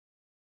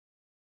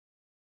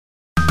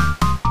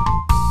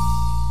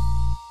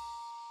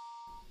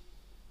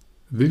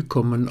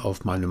Willkommen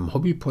auf meinem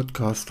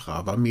Hobby-Podcast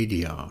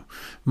rawamedia.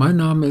 Mein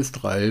Name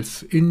ist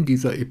Ralf. In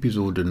dieser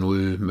Episode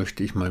 0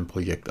 möchte ich mein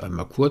Projekt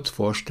einmal kurz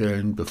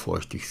vorstellen, bevor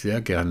ich dich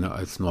sehr gerne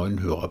als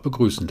neuen Hörer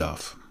begrüßen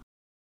darf.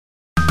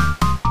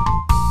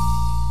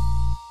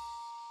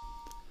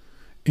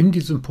 In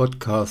diesem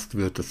Podcast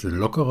wird es in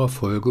lockerer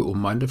Folge um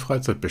meine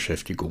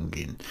Freizeitbeschäftigung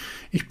gehen.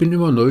 Ich bin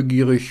immer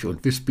neugierig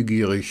und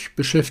wissbegierig,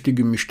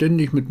 beschäftige mich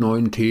ständig mit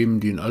neuen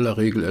Themen, die in aller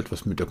Regel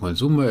etwas mit der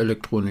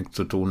Konsumerelektronik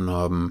zu tun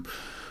haben.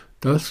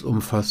 Das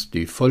umfasst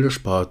die volle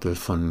Sparte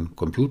von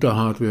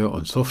Computerhardware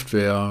und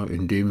Software,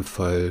 in dem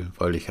Fall,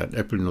 weil ich ein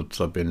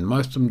Apple-Nutzer bin,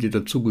 meist um die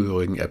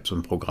dazugehörigen Apps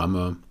und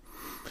Programme.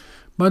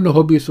 Meine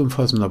Hobbys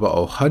umfassen aber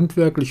auch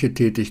handwerkliche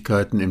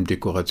Tätigkeiten im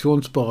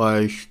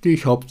Dekorationsbereich, die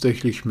ich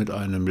hauptsächlich mit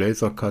einem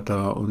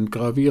Lasercutter und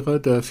Gravierer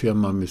der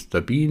Firma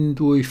Mr. Bean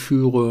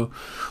durchführe,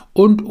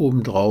 und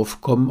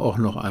obendrauf kommen auch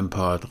noch ein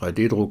paar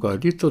 3D-Drucker,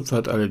 die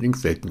zurzeit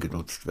allerdings selten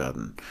genutzt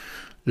werden.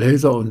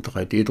 Laser und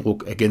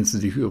 3D-Druck ergänzen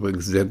sich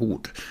übrigens sehr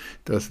gut.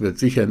 Das wird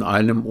sicher in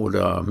einem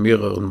oder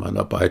mehreren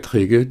meiner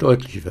Beiträge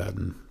deutlich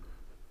werden.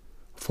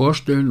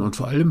 Vorstellen und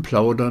vor allem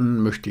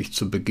plaudern möchte ich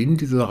zu Beginn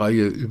dieser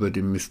Reihe über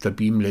den Mr.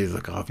 Beam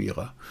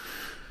Lasergravierer.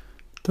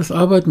 Das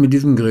Arbeiten mit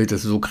diesem Gerät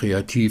ist so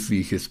kreativ, wie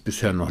ich es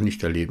bisher noch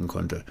nicht erleben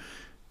konnte.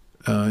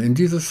 In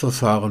dieses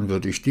Verfahren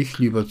würde ich dich,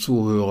 lieber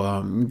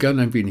Zuhörer,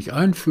 gerne ein wenig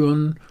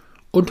einführen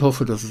und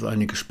hoffe, dass es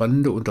einige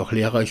spannende und auch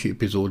lehrreiche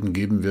Episoden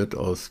geben wird,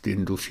 aus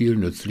denen du viel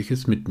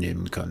Nützliches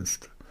mitnehmen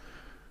kannst.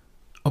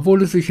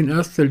 Obwohl es sich in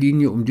erster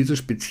Linie um dieses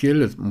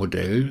spezielle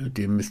Modell,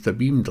 dem Mr.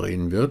 Beam,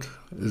 drehen wird,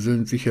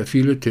 sind sicher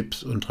viele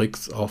Tipps und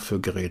Tricks auch für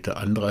Geräte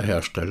anderer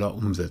Hersteller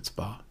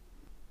umsetzbar.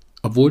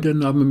 Obwohl der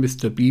Name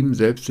Mr. Beam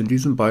selbst in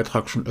diesem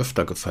Beitrag schon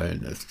öfter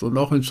gefallen ist und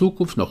auch in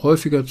Zukunft noch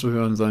häufiger zu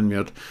hören sein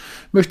wird,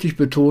 möchte ich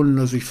betonen,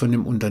 dass ich von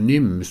dem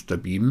Unternehmen Mr.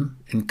 Beam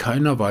in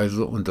keiner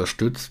Weise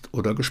unterstützt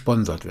oder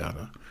gesponsert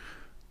werde.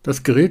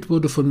 Das Gerät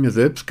wurde von mir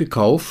selbst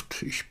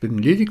gekauft, ich bin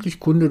lediglich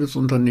Kunde des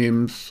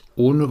Unternehmens,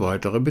 ohne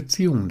weitere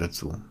Beziehungen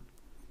dazu.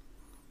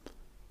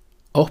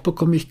 Auch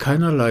bekomme ich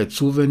keinerlei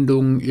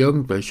Zuwendungen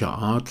irgendwelcher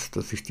Art,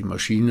 dass ich die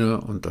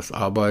Maschine und das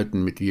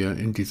Arbeiten mit ihr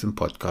in diesem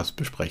Podcast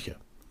bespreche.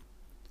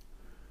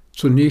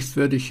 Zunächst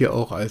werde ich hier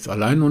auch als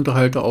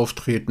Alleinunterhalter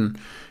auftreten.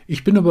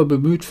 Ich bin aber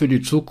bemüht, für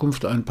die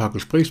Zukunft ein paar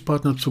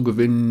Gesprächspartner zu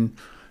gewinnen,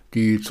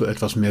 die zu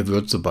etwas mehr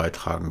Würze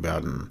beitragen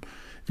werden.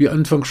 Wie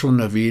anfangs schon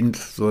erwähnt,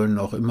 sollen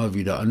auch immer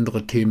wieder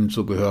andere Themen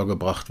zu Gehör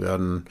gebracht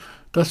werden.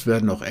 Das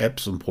werden auch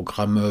Apps und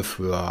Programme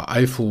für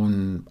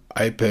iPhone,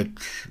 iPad,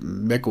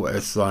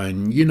 macOS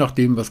sein, je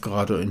nachdem, was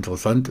gerade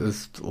interessant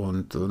ist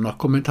und nach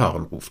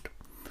Kommentaren ruft.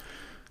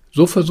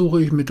 So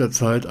versuche ich mit der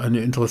Zeit eine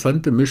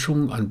interessante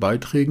Mischung an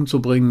Beiträgen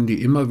zu bringen,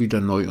 die immer wieder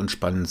neu und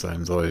spannend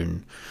sein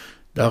sollen.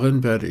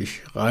 Darin werde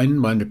ich rein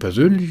meine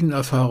persönlichen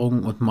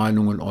Erfahrungen und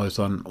Meinungen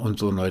äußern und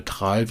so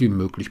neutral wie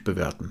möglich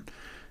bewerten.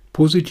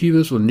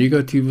 Positives und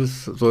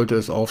Negatives, sollte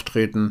es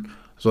auftreten,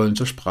 sollen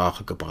zur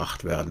Sprache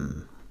gebracht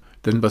werden.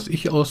 Denn was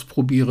ich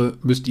ausprobiere,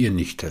 müsst ihr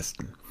nicht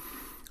testen.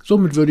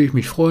 Somit würde ich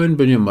mich freuen,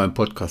 wenn ihr meinen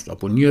Podcast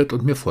abonniert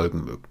und mir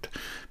folgen mögt.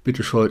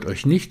 Bitte scheut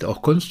euch nicht,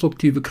 auch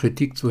konstruktive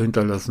Kritik zu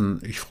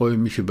hinterlassen. Ich freue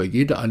mich über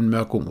jede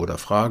Anmerkung oder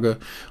Frage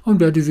und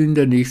werde sie in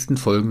der nächsten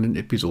folgenden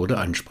Episode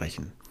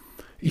ansprechen.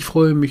 Ich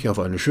freue mich auf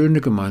eine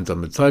schöne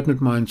gemeinsame Zeit mit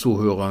meinen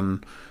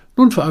Zuhörern.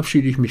 Nun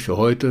verabschiede ich mich für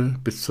heute.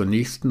 Bis zur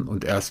nächsten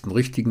und ersten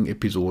richtigen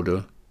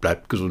Episode.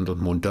 Bleibt gesund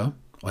und munter.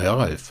 Euer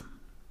Ralf.